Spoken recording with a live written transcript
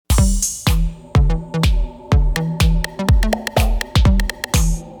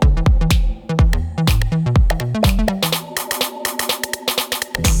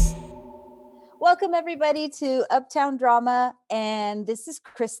everybody to Uptown Drama, and this is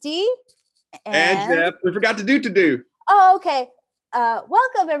Christy. And Jeff, we forgot to do. Oh, okay.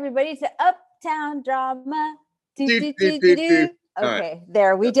 Welcome everybody to Uptown Drama. Okay,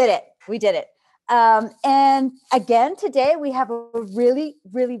 there, we did it. And again, today we have a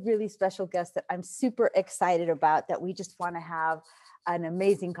really special guest that I'm super excited about, that we just want to have an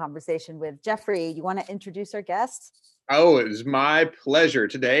amazing conversation with. Jeffrey, you want to introduce our guest? Oh, it is my pleasure.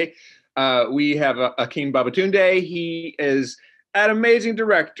 Today, we have Akin Babatunde. He is an amazing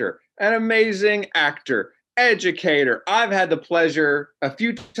director, an amazing actor, educator. I've had the pleasure a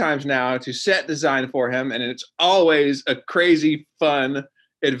few times now to set design for him, and it's always a crazy, fun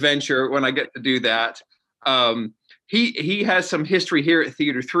adventure when I get to do that. He has some history here at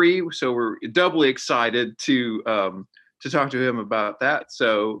Theater 3, so we're doubly excited to talk to him about that.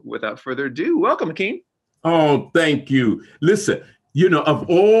 So without further ado, welcome, Akin. Oh, thank you. Listen, of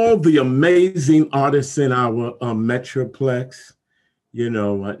all the amazing artists in our Metroplex,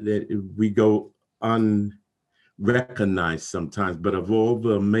 we go unrecognized sometimes, but of all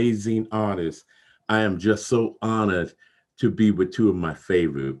the amazing artists, I am just so honored to be with two of my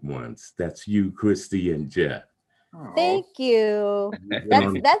favorite ones. That's you, Christy, and Jeff. Thank you.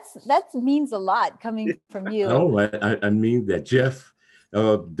 That means a lot coming from you. Oh, I mean that. Jeff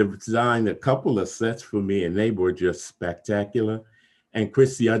designed a couple of sets for me, and they were just spectacular. And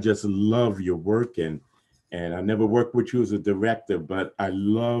Christy, I just love your work, and I never worked with you as a director, but I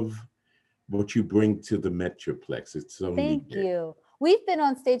love what you bring to the Metroplex. It's so Thank neat. you. We've been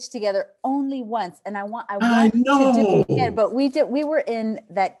on stage together only once, and I want know. to do it again. But we were in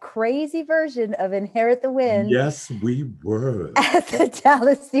that crazy version of Inherit the Wind. Yes, we were at the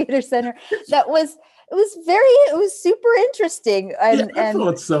Dallas Theater Center. It was super interesting. And I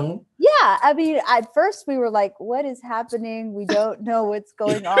thought so. Yeah, I mean, at first we were like, "What is happening? We don't know what's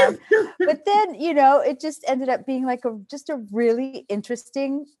going on." But then, it just ended up being like just a really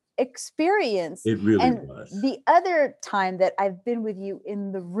interesting experience. It really was. The other time that I've been with you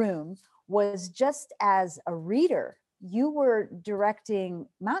in the room was just as a reader. You were directing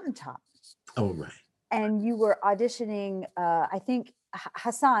Mountaintop. Oh, right. And you were auditioning, I think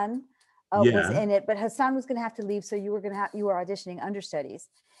Hassan was in it, but Hassan was going to have to leave, so you were auditioning understudies.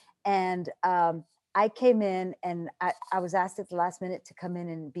 And I came in, and I was asked at the last minute to come in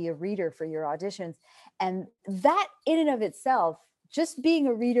and be a reader for your auditions. And that in and of itself, just being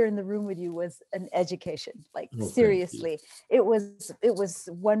a reader in the room with you was an education. Seriously, it was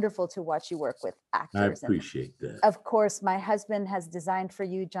wonderful to watch you work with actors. I appreciate that. Of course, my husband has designed for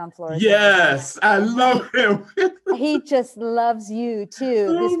you, John Flores. Yes, I love him. He just loves you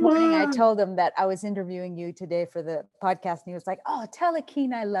too. This morning I told him that I was interviewing you today for the podcast, and he was like, "Oh, tell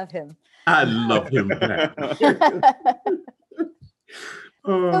Akin I love him." I love him back. So,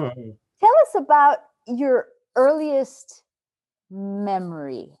 tell us about your earliest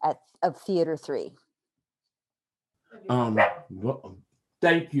memory of Theater 3. Well,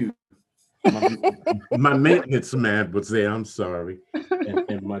 thank you. My maintenance man was there. I'm sorry,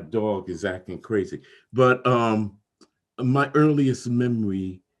 and my dog is acting crazy. But my earliest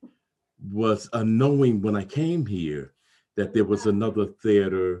memory was knowing when I came here that there was another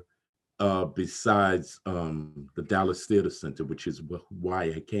theater besides the Dallas Theater Center, which is why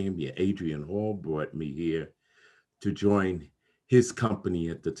I came here. Adrian Hall brought me here to join his company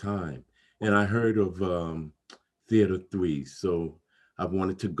at the time. And I heard of Theater 3. So I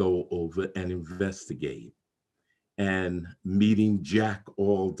wanted to go over and investigate. And meeting Jack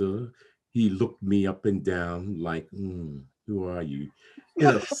Alder, he looked me up and down like, who are you? In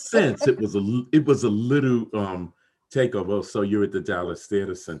a sense, it was a little takeover. So you're at the Dallas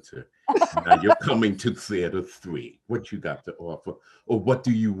Theater Center. Now you're coming to Theater 3. What you got to offer? Or what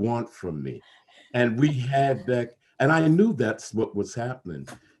do you want from me? And we had that. And I knew that's what was happening.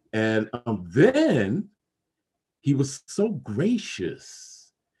 And then he was so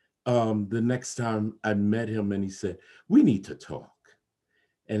gracious. The next time I met him, and he said, "We need to talk.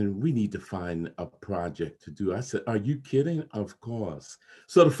 And we need to find a project to do." I said, "Are you kidding?" Of course.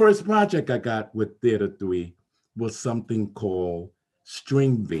 So the first project I got with Theater 3 was something called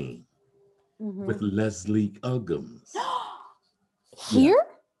String Bean with Leslie Uggams. Here?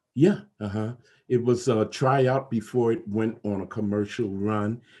 Yeah. It was a tryout before it went on a commercial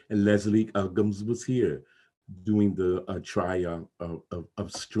run, and Leslie Uggams was here doing the tryout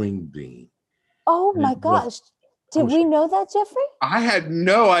of String Bean. Oh my gosh. Did we know that, Jeffrey? I had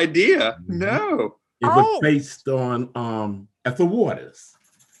no idea. No. It was based on Ethel Waters,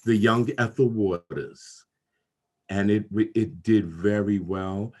 the young Ethel Waters. And it did very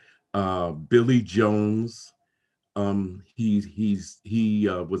well. Billy Jones, he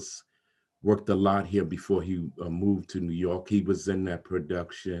was worked a lot here before he moved to New York. He was in that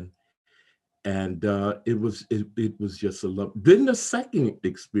production. And it was just a love. Then the second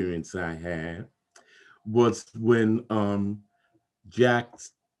experience I had was when Jack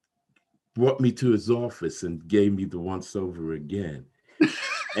brought me to his office and gave me the Once Over Again.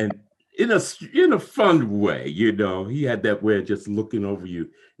 And in a fun way, you know, he had that way of just looking over you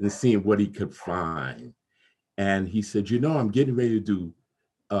and seeing what he could find. And he said, you know, I'm getting ready to do,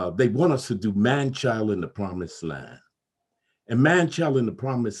 they want us to do Man-Child in the Promised Land. And Man-Child in the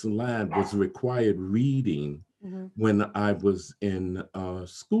Promised Land was required reading when I was in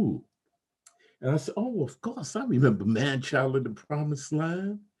school. And I said, oh, of course, I remember Man-Child in the Promised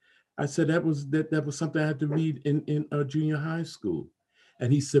Land. I said that was something I had to read in junior high school.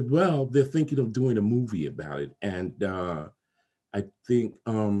 And he said, well, they're thinking of doing a movie about it. And I think,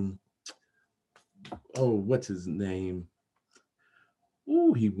 what's his name?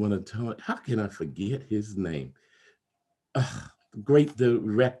 Oh, he wanted to, how can I forget his name? Great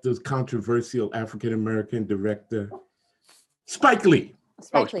director, controversial African-American director, Spike Lee.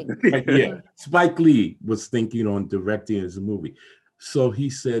 Spike Lee. Yeah, Spike Lee was thinking on directing his movie. So he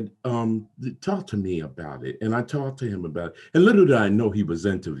said, talk to me about it. And I talked to him about it. And little did I know he was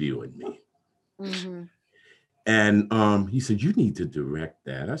interviewing me. Mm-hmm. And he said, you need to direct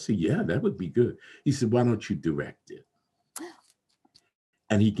that. I said, yeah, that would be good. He said, why don't you direct it?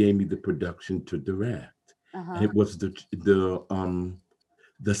 And he gave me the production to direct. And it was the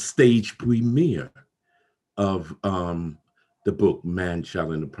stage premiere of the book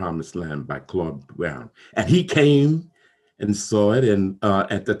Man-Child in the Promised Land by Claude Brown. And he came and saw it. And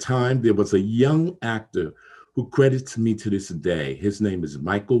at the time, there was a young actor who credits me to this day. His name is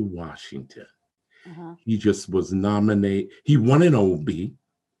Michael Washington. He just was nominated. He won an Obie.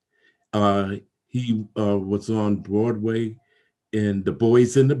 He was on Broadway in The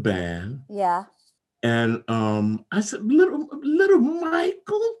Boys in the Band. Yeah. And I said, little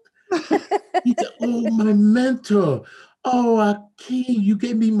Michael. He said, oh, my mentor. Oh, Akeem, you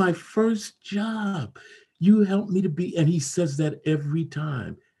gave me my first job. You helped me to be, and he says that every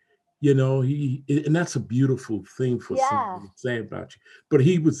time. You know, and that's a beautiful thing for someone to say about you. But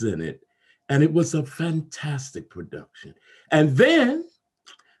he was in it, and it was a fantastic production. And then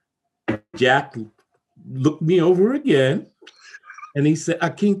Jack looked me over again, and he said,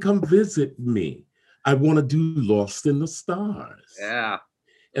 Akeem, come visit me. I want to do Lost in the Stars. Yeah.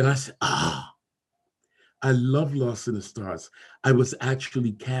 And I said, I love Lost in the Stars. I was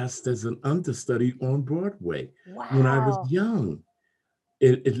actually cast as an understudy on Broadway when I was young.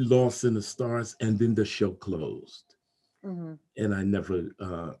 It Lost in the Stars, and then the show closed. And I never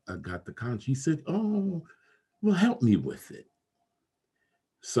I got the contract. He said, oh, well, help me with it.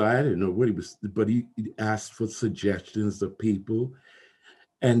 So I didn't know what he was, but he asked for suggestions of people.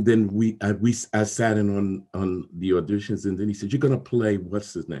 And then I sat in on the auditions, and then he said, you're going to play,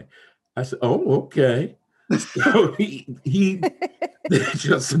 what's his name? I said, oh, okay. So he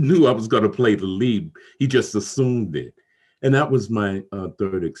just knew I was going to play the lead. He just assumed it. And that was my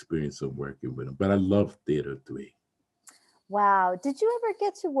third experience of working with him. But I love Theater 3. Wow. Did you ever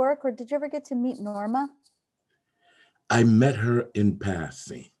get to work, or did you ever get to meet Norma? I met her in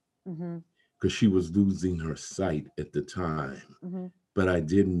passing because she was losing her sight at the time. But I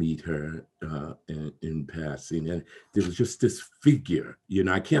did meet her in passing. And there was just this figure, you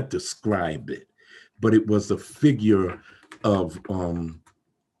know, I can't describe it, but it was a figure of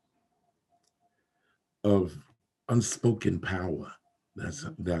unspoken power.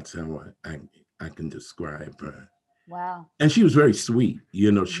 That's how I can describe her. Wow. And she was very sweet.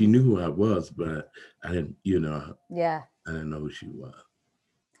 You know, she knew who I was, but I didn't, you know. Yeah. I didn't know who she was.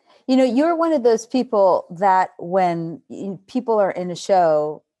 You know, you're one of those people that when people are in a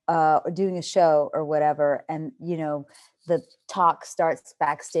show or doing a show or whatever, and, you know, the talk starts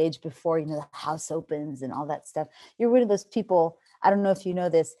backstage before, you know, the house opens and all that stuff. You're one of those people, I don't know if you know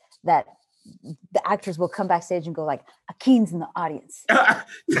this, that the actors will come backstage and go like, Akeem's in the audience.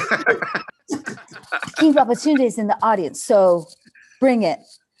 Akeem Babatunde is in the audience, so bring it.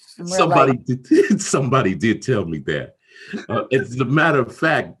 Somebody did tell me that. As a matter of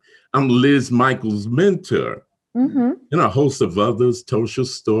fact, I'm Liz Michaels' mentor, and a host of others, Tosha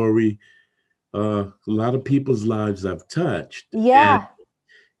Story, a lot of people's lives I've touched. Yeah. And,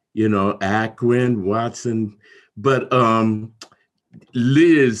 you know, Akron, Watson, but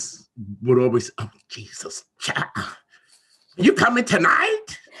Liz would always, oh, Jesus, you coming tonight?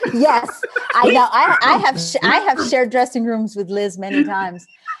 Yes, I know. I have shared dressing rooms with Liz many times.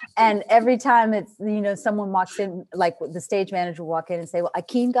 And every time it's, someone walks in, like the stage manager will walk in and say, well,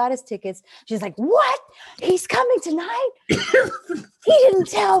 Akin got his tickets. She's like, what? He's coming tonight? He didn't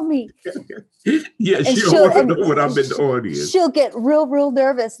tell me. Yeah, and she don't want to know when I'm in the audience. She'll get real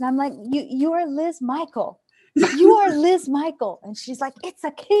nervous. And I'm like, you are Liz Michael. You are Liz Michael. And she's like, it's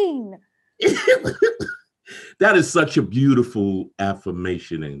Akin. That is such a beautiful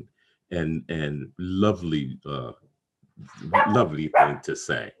affirmation and lovely thing to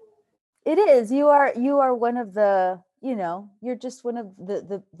say. It is. You are one of the, you're just one of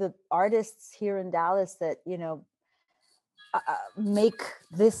the artists here in Dallas that, make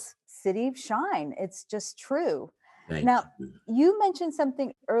this city shine. It's just true. Now, you mentioned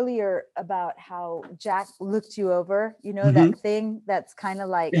something earlier about how Jack looked you over, that thing that's kind of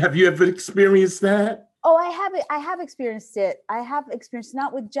like. Have you ever experienced that? Oh, I have experienced it. I have experienced,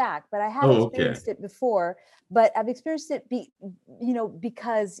 not with Jack, but I have experienced it before. But I've experienced it,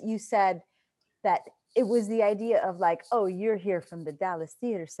 because you said that it was the idea of like, oh, you're here from the Dallas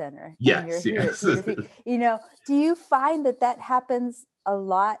Theater Center. Yes, yes. Do you find that happens a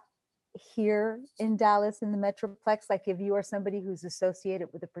lot here in Dallas in the Metroplex? Like if you are somebody who's associated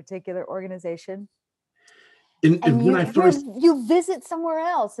with a particular organization, and you visit somewhere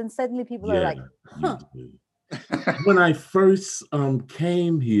else, and suddenly people are like, huh. When I first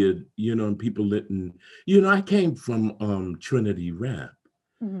came here, and people didn't, I came from Trinity Rap.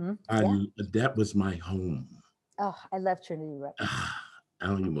 That was my home. Oh, I love Trinity Rap. I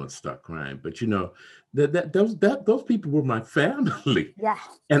don't even want to start crying, but those people were my family. Yeah.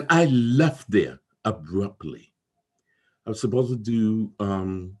 And I left there abruptly. I was supposed to do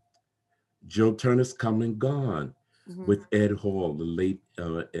Joe Turner's Come and Gone with Ed Hall, the late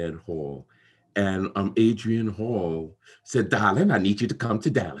Ed Hall. And Adrian Hall said, darling, I need you to come to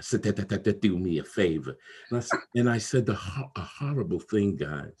Dallas. Do me a favor. And I said a horrible thing,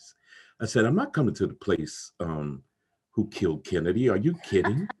 guys. I said, I'm not coming to the place who killed Kennedy. Are you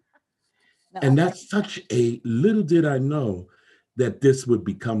kidding? No. And that's such little did I know that this would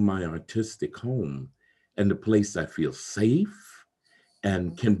become my artistic home and the place I feel safe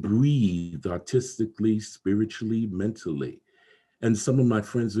and can breathe artistically, spiritually, mentally. And some of my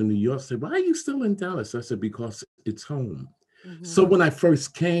friends in New York said, why are you still in Dallas? I said, because it's home. So when I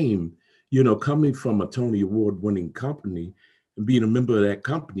first came, coming from a Tony Award-winning company and being a member of that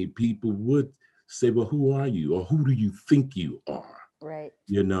company, people would say, well, who are you? Or who do you think you are? Right.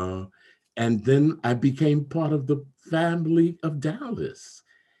 And then I became part of the family of Dallas.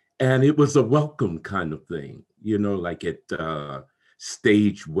 And it was a welcome kind of thing, like at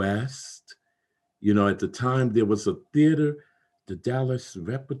Stage West. At the time there was a theater, the Dallas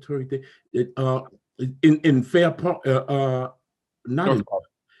Repertory Theater, in Fair Park, in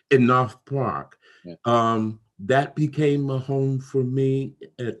North Park. Yeah. That became a home for me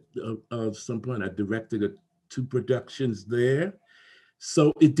at some point. I directed 2 productions there.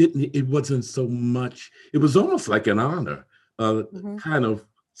 So it wasn't so much, it was almost like an honor, kind of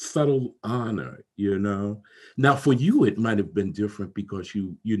subtle honor, Now for you, it might have been different because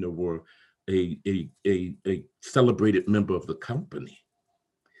you were a celebrated member of the company.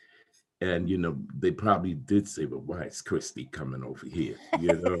 And, they probably did say, well, why is Christy coming over here?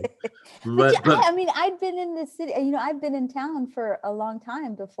 But I mean, I'd been in the city, I've been in town for a long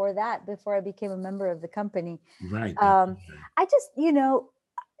time before I became a member of the company. Right. I just,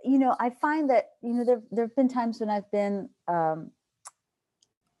 I find that, there've been times when I've been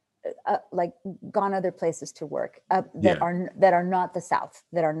like gone other places to work that are not the South,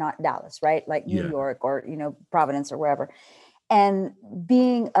 that are not Dallas, right? Like New York or, Providence or wherever. And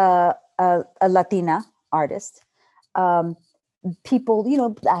being a Latina artist,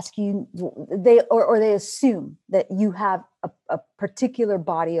 people, ask you, they assume that you have a particular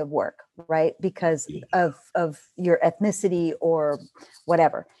body of work, right? Because of your ethnicity or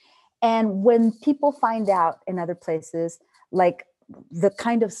whatever. And when people find out in other places, like the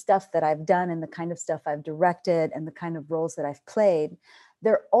kind of stuff that I've done and the kind of stuff I've directed and the kind of roles that I've played,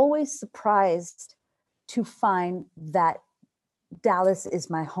 they're always surprised to find that Dallas is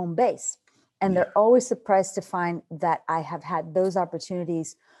my home base. And they're always surprised to find that I have had those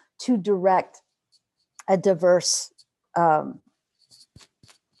opportunities to direct a diverse,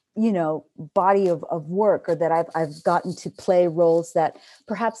 body of work, or that I've gotten to play roles that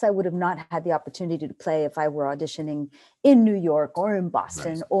perhaps I would have not had the opportunity to play if I were auditioning in New York or in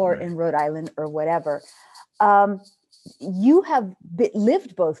Boston or in Rhode Island or whatever. You have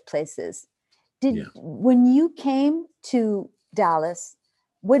lived both places. When you came to Dallas,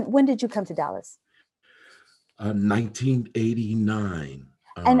 when did you come to Dallas? 1989.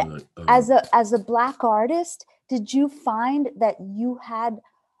 And as a Black artist, did you find that you had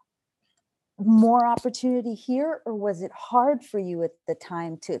more opportunity here, or was it hard for you at the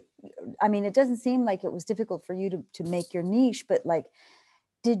time to, I mean, it doesn't seem like it was difficult for you to make your niche, but like,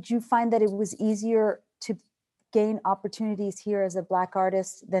 did you find that it was easier to gain opportunities here as a Black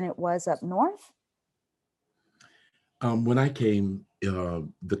artist than it was up north? When I came,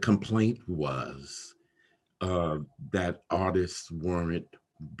 the complaint was that artists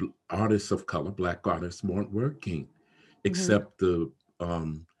of color, Black artists weren't working, except the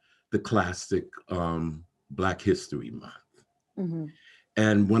classic Black History Month.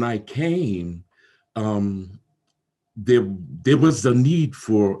 And when I came, there was a need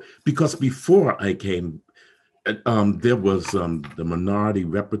for, because before I came, there was the Minority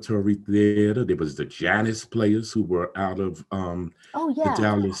Repertory Theater. There was the Janus Players, who were out of the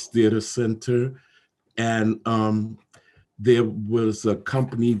Dallas Theater Center. And there was a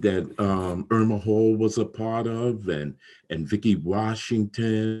company that Irma Hall was a part of, and Vicki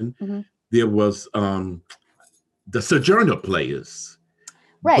Washington. There was the Sojourner Players.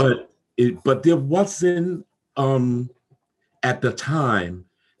 Right. But there wasn't, at the time,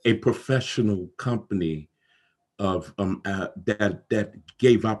 a professional company of that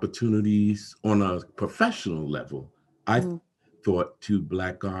gave opportunities on a professional level, I thought, to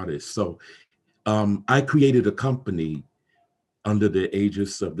Black artists. So I created a company under the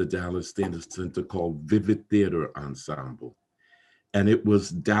aegis of the Dallas Theater Center called Vivid Theater Ensemble. And it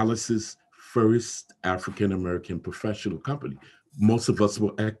was Dallas's first African-American professional company. Most of us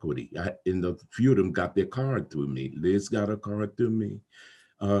were equity. A few of them got their card through me. Liz got a card through me.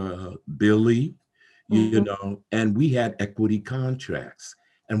 Billy, you know, and we had equity contracts.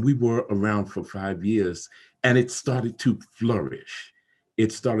 And we were around for 5 years, and it started to flourish.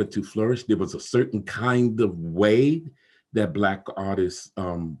 There was a certain kind of way that Black artists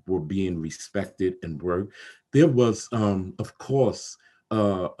were being respected and worked. There was, of course,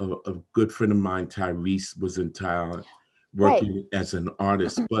 a good friend of mine, Tyrese, was in town working as an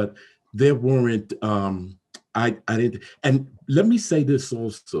artist, but there weren't, I didn't, and let me say this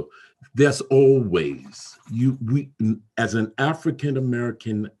also, there's always, we as an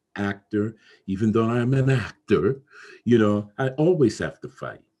African-American actor, even though I'm an actor, you know, I always have to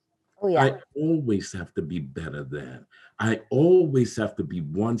fight. Oh, yeah. I always have to be better than. I always have to be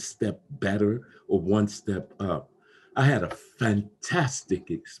one step better or one step up. I had a fantastic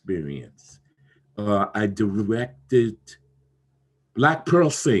experience. I directed Black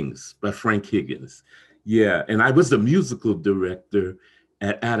Pearl Sings by Frank Higgins. Yeah, and I was the musical director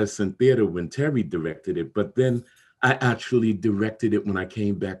at Addison Theater when Terry directed it, but then I actually directed it when I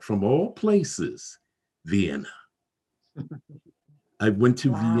came back from all places, Vienna. I went to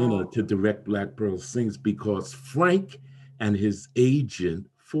Vienna to direct Black Pearl Sings because Frank and his agent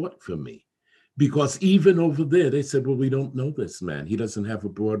fought for me. Because even over there, they said, well, we don't know this man. He doesn't have a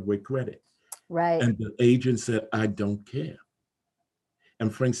Broadway credit. Right. And the agent said, I don't care.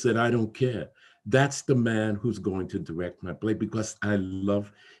 And Frank said, I don't care. That's the man who's going to direct my play because I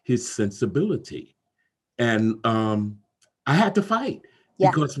love his sensibility. And I had to fight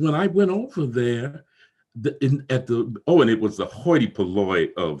because when I went over there, and it was the hoity polloi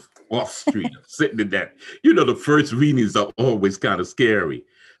of off street sitting in that, you know, the first readings are always kind of scary,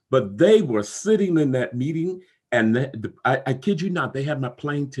 but they were sitting in that meeting, and I kid you not, they had my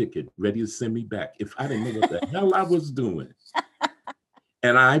plane ticket ready to send me back if I didn't know what the hell I was doing.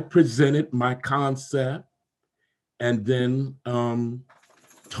 And I presented my concept and then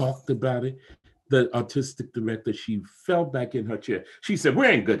talked about it. The artistic director, she fell back in her chair. She said,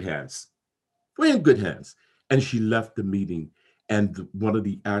 we're in good hands. We're in good hands. And she left the meeting. And one of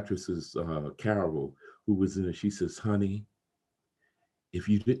the actresses, Carol, who was in it, she says, honey, if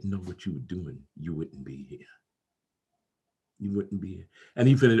you didn't know what you were doing, you wouldn't be here. You wouldn't be here. And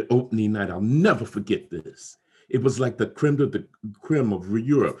even at opening night, I'll never forget this. It was like the creme de la creme of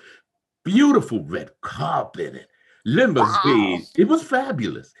Europe. Beautiful red carpet and limousine. It was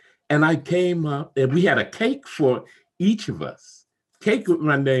fabulous. And I came up and we had a cake for each of us. Cake with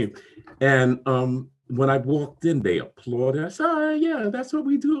my name. And when I walked in, they applauded. I said, oh, yeah, that's what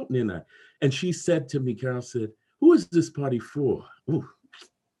we do opening night. And she said to me, Carol said, who is this party for? Ooh.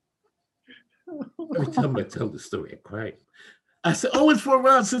 Every time I tell the story, I cry. I said, oh, it's for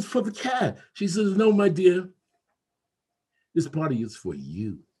us, it's for the cat. She says, no, my dear, this party is for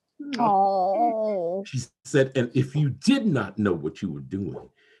you. Oh. She said, and if you did not know what you were doing,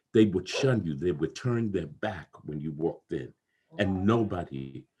 they would shun you. They would turn their back when you walked in, and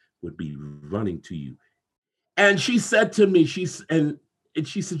nobody would be running to you. And she said to me, she said,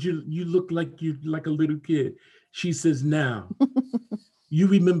 you look like you're like a little kid. She says, now, you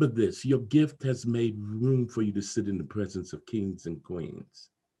remember this, your gift has made room for you to sit in the presence of kings and queens.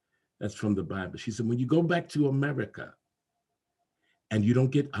 That's from the Bible. She said, when you go back to America and you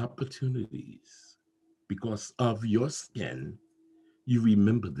don't get opportunities because of your skin, you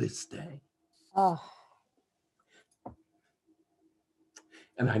remember this day. Oh.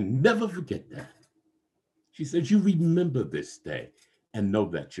 And I never forget that. She says, you remember this day and know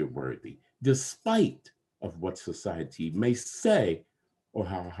that you're worthy, despite of what society may say or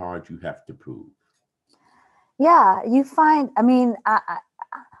how hard you have to prove. Yeah, you find, I mean,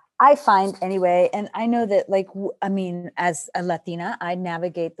 I find anyway, and I know that, like, I mean, as a Latina, I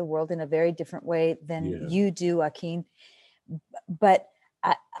navigate the world in a very different way than you do, Joaquin. But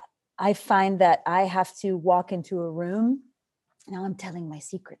I find that I have to walk into a room. Now I'm telling my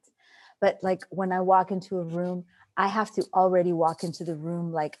secrets, but like when I walk into a room, I have to already walk into the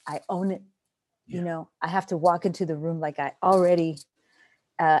room like I own it. Yeah. You know, I have to walk into the room like I already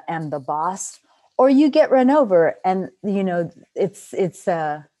am the boss, or you get run over. And, you know, it's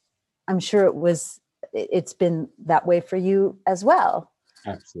I'm sure it's been that way for you as well.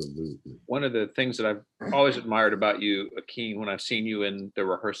 Absolutely. One of the things that I've always admired about you, Joaquin, when I've seen you in the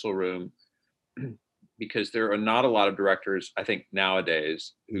rehearsal room, because there are not a lot of directors, I think,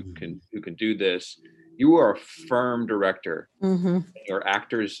 nowadays who can do this. You are a firm director. Mm-hmm. Your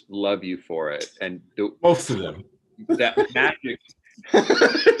actors love you for it, and most of them. That magic.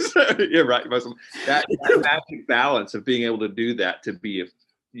 You're right. Most of them. That magic balance of being able to do that, to be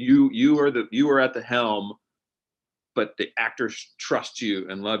you are at the helm, but the actors trust you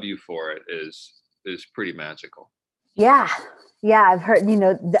and love you for it is pretty magical. Yeah. I've heard, you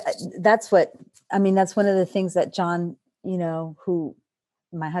know, that's what, I mean, that's one of the things that John, you know,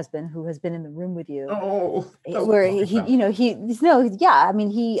 my husband, who has been in the room with you, where he, you know, I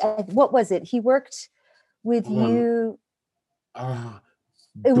mean, what was it? He worked with you.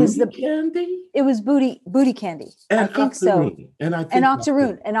 It was Candy. It was Booty Candy. And I think Octoroon. so. And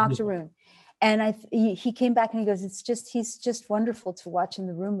Octoroon. Yeah. And he came back and he goes, he's just wonderful to watch in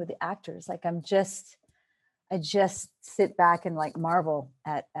the room with the actors. Like I just sit back and like marvel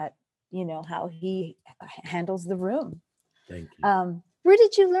at, you know, how he handles the room. Thank you. Where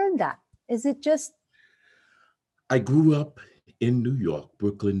did you learn that? Is it just? I grew up in New York,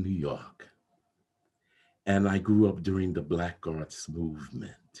 Brooklyn, New York. And I grew up during the Black Arts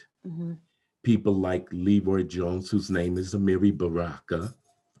Movement. Mm-hmm. People like Leroy Jones, whose name is Amiri Baraka.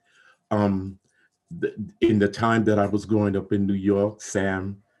 In the time that I was growing up in New York,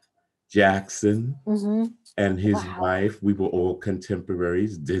 Sam Jackson and his wife, we were all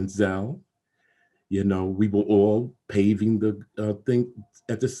contemporaries. Denzel, you know, we were all paving the thing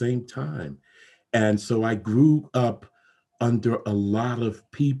at the same time. And so I grew up under a lot of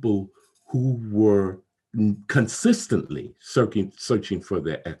people who were consistently searching for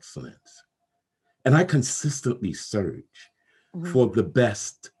their excellence. And I consistently search for the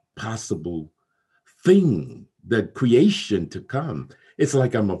best possible thing, the creation to come. It's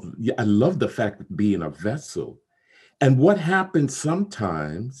like I love the fact of being a vessel. And what happens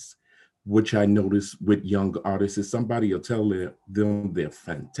sometimes, which I notice with young artists, is somebody will tell them they're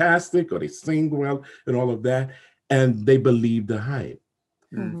fantastic or they sing well and all of that, and they believe the hype.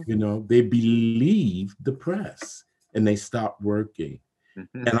 Mm-hmm. You know, they believe the press and they stop working.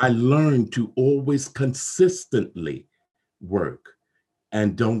 Mm-hmm. And I learned to always consistently work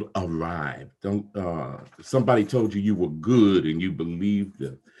and don't arrive. Somebody told you were good and you believed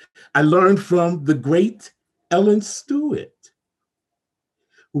them. I learned from the great Ellen Stewart,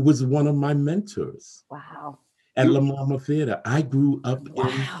 who was one of my mentors. Wow. At La Mama Theater. I grew up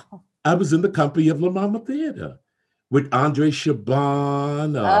I was in the company of La Mama Theater with Andre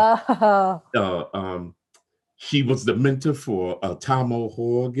Shaban. She was the mentor for Tom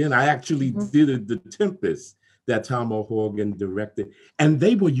O'Horgan. I actually did The Tempest that Tom O'Horgan directed, and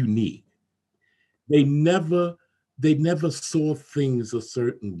they were unique. They never saw things a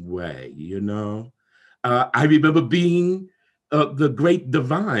certain way, you know. I remember being the great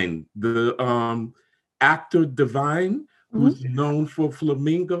Divine, the actor Divine, who's known for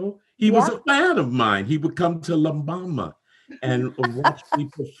Flamingo. He was a fan of mine. He would come to La Mama and watch me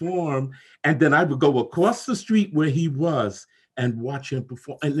perform. And then I would go across the street where he was and watch him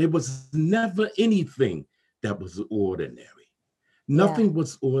perform. And there was never anything that was ordinary. Nothing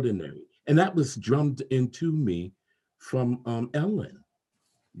was ordinary. And that was drummed into me from Ellen.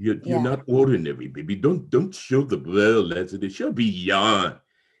 You're not ordinary, baby. Don't show the well, Leslie. Show beyond.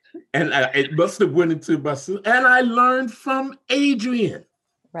 And it must have went into my soul. And I learned from Adrian.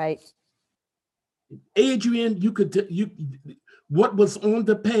 Right. Adrian, what was on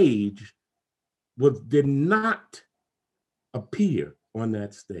the page did not appear on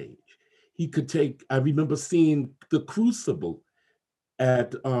that stage. He could take, I remember seeing The Crucible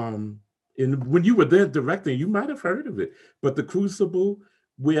at when you were there directing, you might have heard of it, but the Crucible,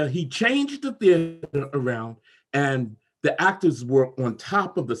 where he changed the theater around and the actors were on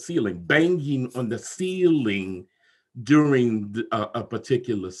top of the ceiling, banging on the ceiling during a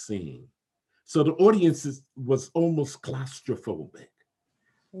particular scene. So the audience was almost claustrophobic.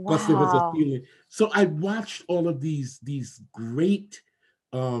 Plus there was a Wow. feeling. So I watched all of these great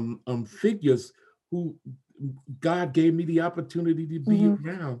figures who God gave me the opportunity to be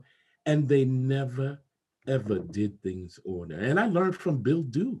around, and they never ever did things ordinary. And I learned from Bill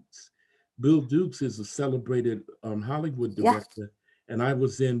Dukes. Bill Dukes is a celebrated Hollywood director, and I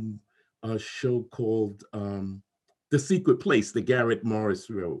was in a show called The Secret Place that Garrett Morris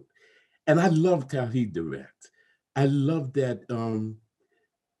wrote, and I loved how he directs. I loved that.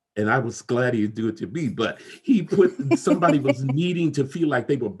 And I was glad he'd do it to me, but he put somebody was needing to feel like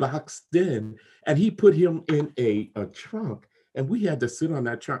they were boxed in, and he put him in a trunk, and we had to sit on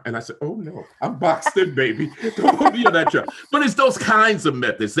that trunk. And I said, "Oh no, I'm boxed in, baby. Don't put me on that trunk." But it's those kinds of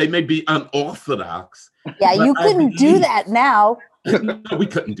methods. They may be unorthodox. Yeah, you couldn't do that now. No, we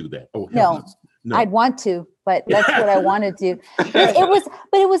couldn't do that. Oh no. I'd want to, but that's what I want to do. But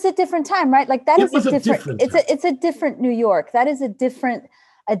it was a different time, right? Like that is a different. It's a different New York. That is a different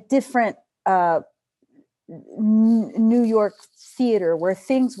New York theater where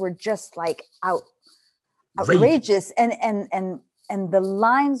things were just like outrageous, and the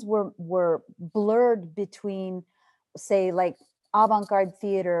lines were blurred between, say, like avant-garde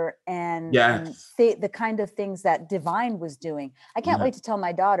theater and the kind of things that Divine was doing. I can't wait to tell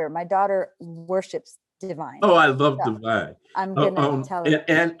my daughter. My daughter worships Divine. Oh, I love Divine. I'm gonna tell her.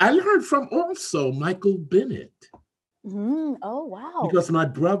 And I learned from also Michael Bennett. Oh, wow. Because my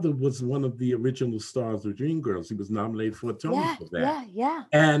brother was one of the original stars of Dreamgirls. He was nominated for a Tony for that. Yeah.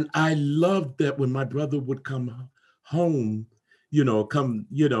 And I loved that when my brother would come home,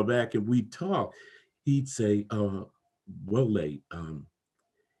 back and we'd talk, he'd say, Wole,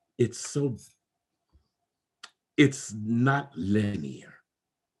 it's not linear.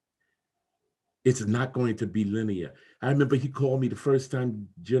 It's not going to be linear. I remember he called me the first time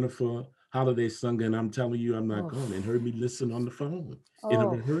Jennifer Holiday sung, and I'm telling you, I'm not going, and heard me listen on the phone in a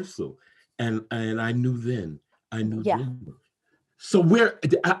rehearsal. And I knew then. Then. So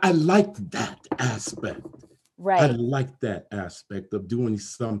I liked that aspect. Right. I liked that aspect of doing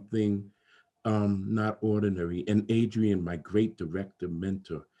something not ordinary. And Adrian, my great director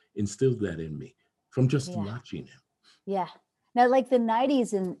mentor, instilled that in me from just watching him. Yeah. Now, like the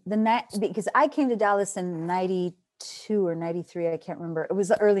 90s because I came to Dallas in 92 or 93, I can't remember. It was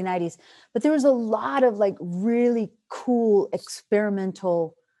the early 90s, but there was a lot of like really cool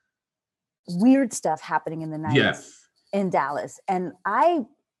experimental weird stuff happening in the 90s in Dallas. And I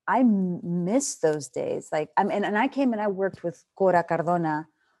miss those days. Like, and I came and I worked with Cora Cardona,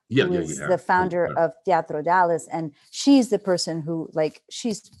 who is the founder of Teatro Dallas. And she's the person who, like,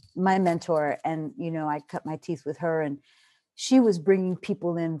 she's my mentor. And, I cut my teeth with her, and she was bringing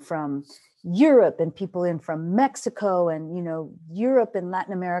people in from Europe and people in from Mexico, and Europe and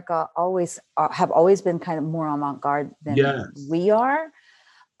Latin America have always been kind of more avant-garde than we are.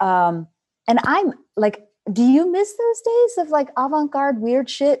 And I'm like, do you miss those days of like avant-garde weird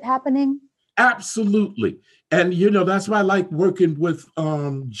shit happening? Absolutely. And that's why I like working with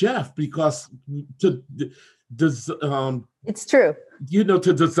Jeff, because it's true.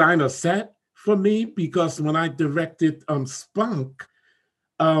 To design a set for me, because when I directed Spunk,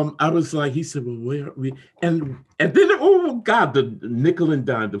 I was like, he said, well, where are we? And then, oh God, the nickel and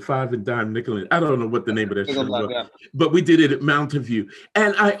dime, the 5 and dime nickel and, I don't know what the name of that show was, but we did it at Mountain View.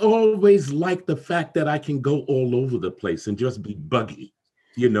 And I always liked the fact that I can go all over the place and just be buggy,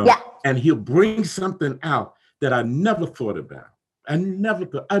 and he'll bring something out that I never thought about. I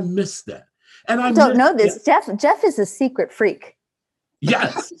miss that. And I don't know this. Jeff is a secret freak.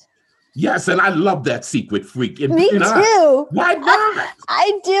 Yes. Yes, and I love that secret freak. Me too. Why not?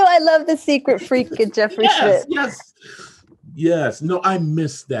 I do. I love the secret freak in Jeffrey Schmidt. Yes. No, I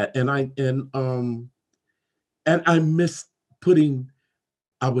miss that, and I miss putting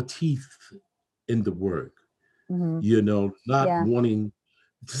our teeth in the work. Not wanting.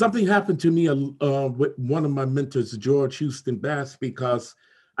 Something happened to me with one of my mentors, George Houston Bass, because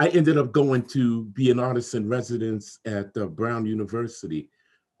I ended up going to be an artist in residence at Brown University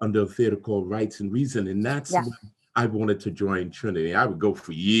under a theater called Rights and Reason. And that's when I wanted to join Trinity. I would go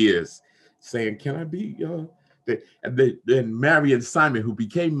for years saying, can I be, and then Marion Simon, who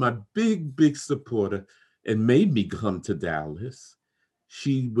became my big supporter and made me come to Dallas,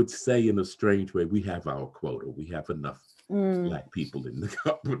 she would say in a strange way, we have our quota, we have enough Black people in the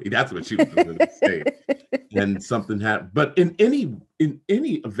company. That's what she was going to say. And something happened. But in any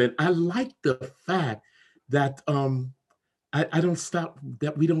event, I like the fact that I don't stop,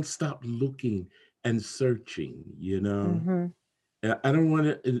 that we don't stop looking and searching, you know. Mm-hmm. I don't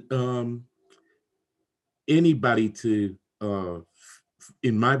want anybody to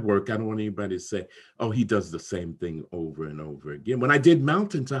in my work, I don't want anybody to say, oh, he does the same thing over and over again. When I did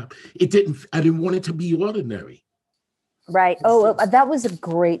Mountaintop, I didn't want it to be ordinary. Right. Oh, that was a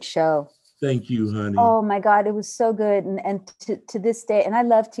great show. Thank you, honey. Oh my God, it was so good. And to this day, and I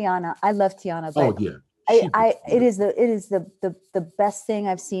love Tiana. But oh yeah. It is the best thing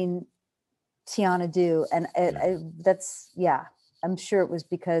I've seen Tiana do. And I'm sure it was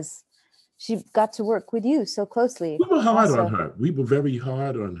because she got to work with you so closely. We were hard on her. We were very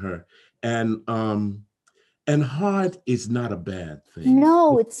hard on her. And hard is not a bad thing.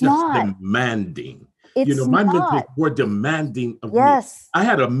 No, it's not. Demanding. It's my not. mentors were demanding of me. I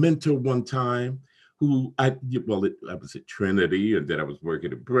had a mentor one time who I was at Trinity, and then I was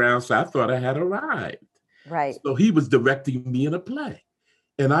working at Brown, so I thought I had arrived. Right. So he was directing me in a play.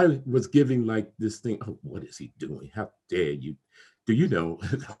 And I was giving like this thing, oh, what is he doing? How dare you? Do you know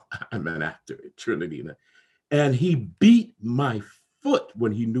I'm an actor at Trinity? And he beat my foot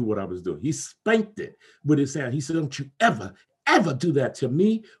when he knew what I was doing. He spanked it with his hand. He said, don't you ever, ever do that to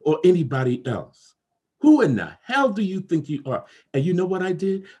me or anybody else. Who in the hell do you think you are? And you know what I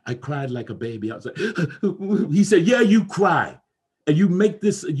did? I cried like a baby. I was like, he said, yeah, you cry. And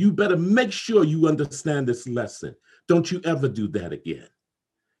you better make sure you understand this lesson. Don't you ever do that again.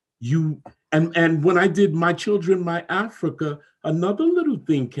 And when I did My Children, My Africa, another little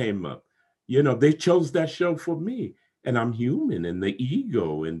thing came up. They chose that show for me, and I'm human, and the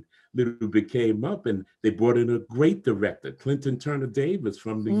ego and little bit came up, and they brought in a great director, Clinton Turner Davis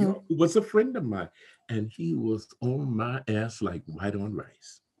from New York, who was a friend of mine, and he was on my ass like white on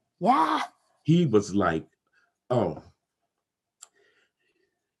rice. Yeah. He was like, oh,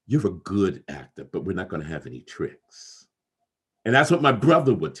 you're a good actor, but we're not going to have any tricks. And that's what my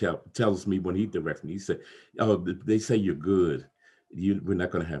brother would tells me when he directs me. He said, oh, they say you're good. We're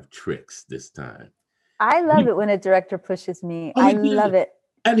not going to have tricks this time. I love it when a director pushes me. I love it.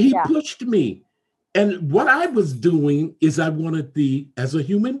 And he pushed me. And what I was doing is I wanted as a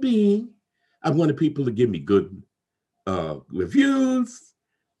human being, I wanted people to give me good reviews,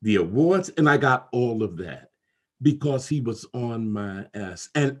 the awards, and I got all of that because he was on my ass.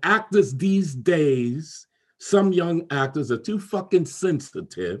 And actors these days, some young actors are too fucking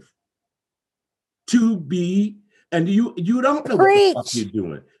sensitive to be, and you don't know what the fuck you're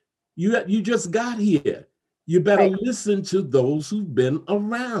doing. You just got here. You better listen to those who've been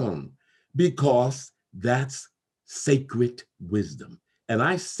around because that's sacred wisdom. And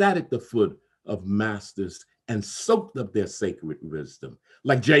I sat at the foot of masters and soaked up their sacred wisdom,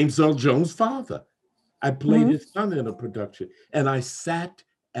 like James Earl Jones' father. I played his son in a production, and I sat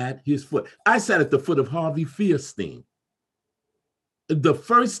at his foot. I sat at the foot of Harvey Fierstein. The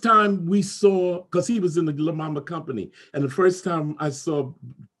first time we saw, because he was in the La Mama Company, and the first time I saw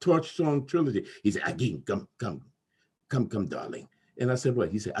Torchstone Trilogy, he said, "Again, come, darling." And I said,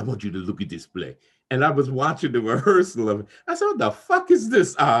 "What?" He said, "I want you to look at this play." And I was watching the rehearsal of it. I said, "What the fuck is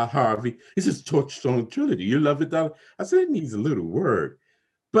this, Harvey?" He says, "Torchstone Trilogy. You love it, darling?" I said, "It needs a little word."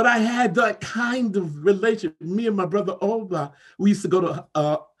 But I had that kind of relationship. Me and my brother Olva, we used to go to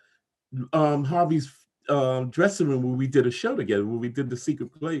Harvey's dressing room where we did a show together, where we did The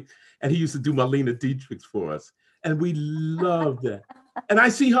Secret Play, and he used to do Marlene Dietrich for us. And we loved that. And I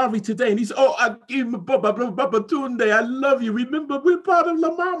see Harvey today, and he's, "Oh, Babatunde, I love you. Remember, we're part of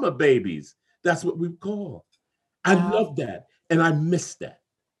La Mama babies." That's what we call. I love that, and I miss that.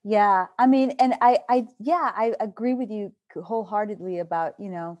 Yeah, I mean, and I agree with you wholeheartedly about,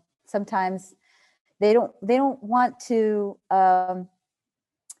 sometimes they don't want to.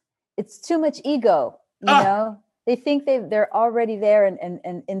 It's too much ego, you know. They think they're already there,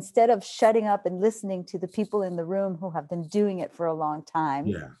 and instead of shutting up and listening to the people in the room who have been doing it for a long time.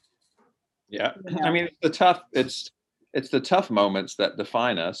 Yeah. I mean, it's the tough moments that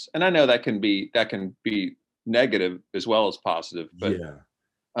define us, and I know that can be negative as well as positive, but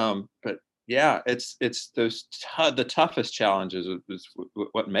it's those the toughest challenges is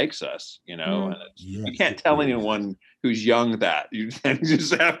what makes us, and you can't tell anyone who's young that. You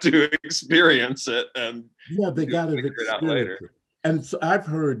just have to experience it, and they got to figure it out later. And so I've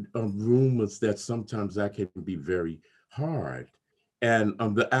heard rumors that sometimes that can be very hard, and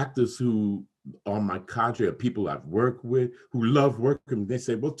the actors who are my cadre are people I've worked with who love working. They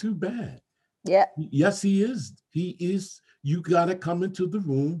say, "Well, too bad." Yeah. Yes, he is. He is. You got to come into the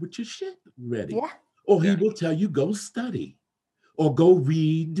room with your shit ready. Yeah. or he will tell you go study, or go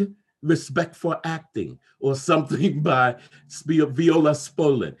read Respect for Acting or something by Viola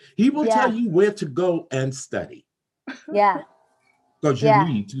Spolin. He will tell you where to go and study. Yeah. Because you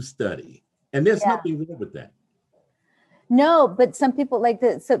need to study. And there's nothing wrong with that. No, but some people like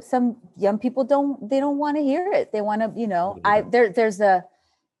some young people don't want to hear it. They want to, you know, there's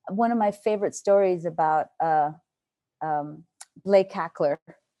one of my favorite stories about Blake Hackler,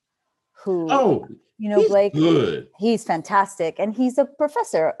 who you know, Blake, he's fantastic. And he's a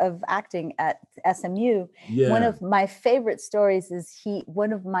professor of acting at SMU. Yeah. One of my favorite stories is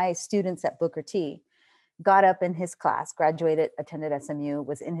one of my students at Booker T got up in his class, graduated, attended SMU,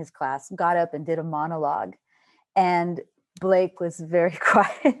 was in his class, got up and did a monologue. And Blake was very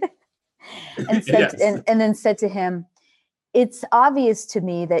quiet and said, and then said to him, "It's obvious to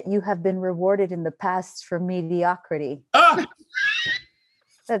me that you have been rewarded in the past for mediocrity.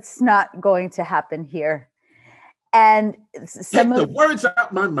 That's not going to happen here." And some of the words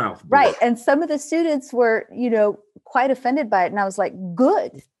out my mouth. Boy. Right. And some of the students were, you know, quite offended by it. And I was like,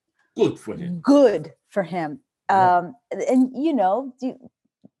 good for him. Good for him. Yeah. And you know,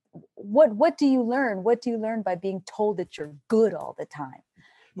 what do you learn? What do you learn by being told that you're good all the time?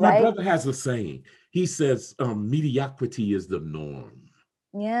 My brother has a saying. He says, mediocrity is the norm.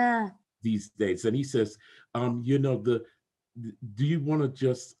 Yeah. These days. And he says, you know, do you want to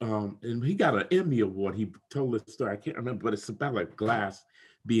just, and he got an Emmy Award. He told the story, I can't remember, but it's about a glass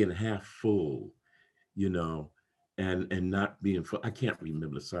being half full, you know, and not being full. I can't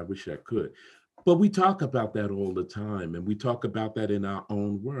remember, so I wish I could. But we talk about that all the time, and we talk about that in our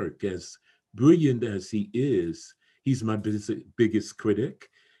own work. As brilliant as he is, he's my biggest critic,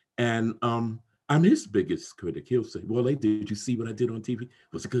 and I'm his biggest critic. He'll say, "Well, did you see what I did on TV?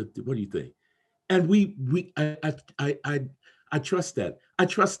 Was it good? What do you think?" And I trust that. I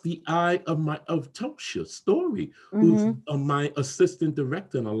trust the eye of Tosha Story, who's my assistant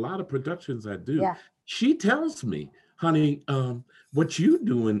director in a lot of productions I do. Yeah. She tells me, "Honey, what you're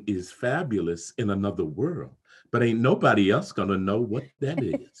doing is fabulous in another world, but ain't nobody else gonna know what that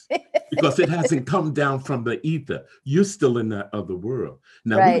is because it hasn't come down from the ether. You're still in that other world.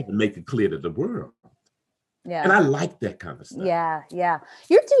 Now we need to make it clear to the world." Yeah. And I like that kind of stuff. Yeah, yeah.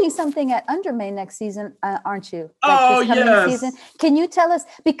 You're doing something at Undermain next season, aren't you? Like this coming season. Can you tell us?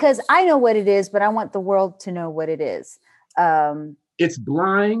 Because I know what it is, but I want the world to know what it is. It's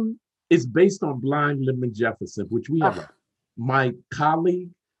Blind. It's based on Blind Lemon Jefferson, which we have my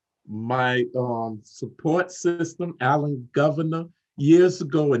colleague, my support system, Alan Governor, years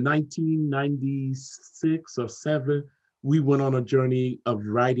ago in 1996 or 7. We went on a journey of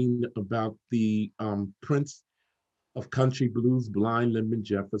writing about the Prince of Country Blues, Blind Lemon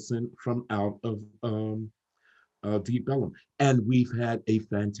Jefferson, from out of Deep Ellum. And we've had a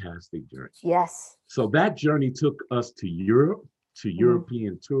fantastic journey. Yes. So that journey took us to Europe, to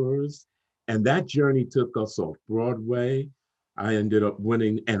European tours. And that journey took us off Broadway. I ended up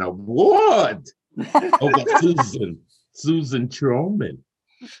winning an award over Susan Troman.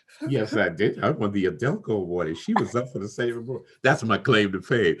 Yes, I did. I won the Adelco Award, and she was up for the same award. That's my claim to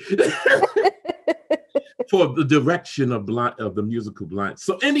fame for the direction of the musical Blind.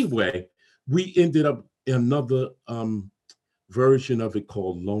 So anyway, we ended up in another version of it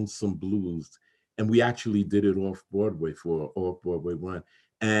called Lonesome Blues, and we actually did it off Broadway for an off-Broadway run.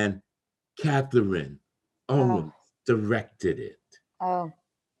 And Catherine Owens directed it. Oh,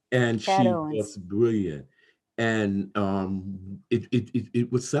 and she was brilliant. And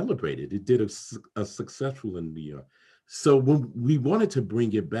it was celebrated. It did a successful in New York. So when we wanted to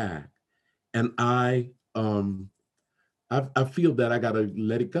bring it back, and I feel that I gotta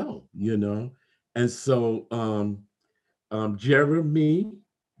let it go, you know. And so Jeremy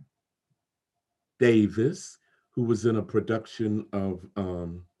Davis, who was in a production of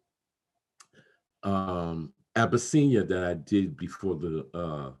Abyssinia that I did before the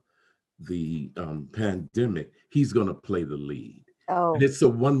pandemic, he's going to play the lead. Oh. And it's a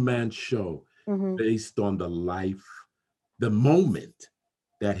one-man show based on the moment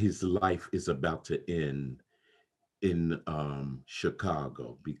that his life is about to end in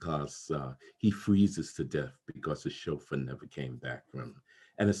Chicago, because he freezes to death because his chauffeur never came back from him.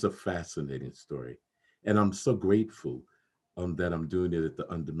 And it's a fascinating story. And I'm so grateful that I'm doing it at the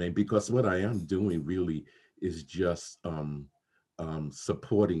Undermain, because what I am doing really is just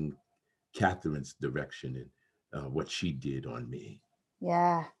supporting Catherine's direction and what she did on me.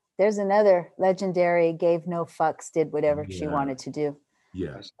 Yeah, there's another legendary, gave no fucks, did whatever she wanted to do.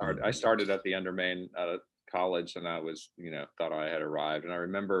 Yeah, I started at the Undermain college, and I was, thought I had arrived. And I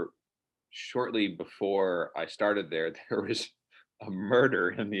remember shortly before I started there was a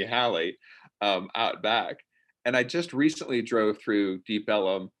murder in the alley. out back. And I just recently drove through Deep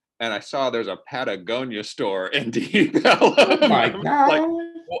Ellum, and I saw there's a Patagonia store in Deep Ellum. Oh my God.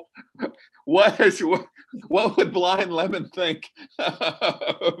 Like, what would Blind Lemon think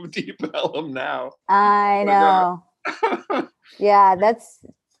of Deep Ellum now? I know. Yeah,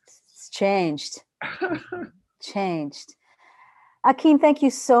 it's changed. Changed. Akin, thank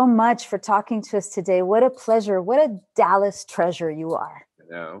you so much for talking to us today. What a pleasure. What a Dallas treasure you are. I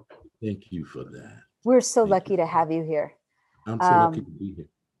know. Thank you for that. We're so lucky to have you here. I'm so lucky to be here.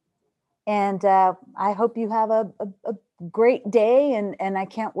 And I hope you have a great day. And I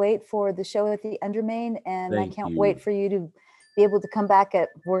can't wait for the show at the Undermain. And I can't wait for you to be able to come back at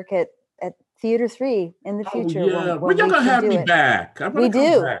work at Theater 3 in the future. Yeah, when y'all gonna have me back? We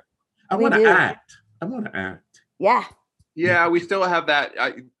do. I want to act. I want to act. Yeah. Yeah, we still have that.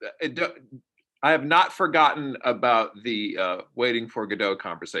 I have not forgotten about the Waiting for Godot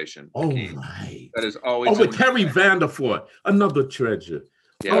conversation. Oh, right. That is always. Oh, with Terry Vanderfort, another treasure.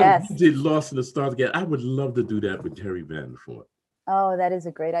 Yeah. Yes. You did Lost in the Stars again. I would love to do that with Terry Vanderfort. Oh, that is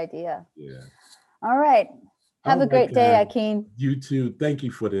a great idea. Yeah. All right. Have a great day, Akin. You too. Thank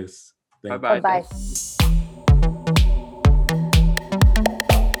you for this. Bye-bye. Bye-bye.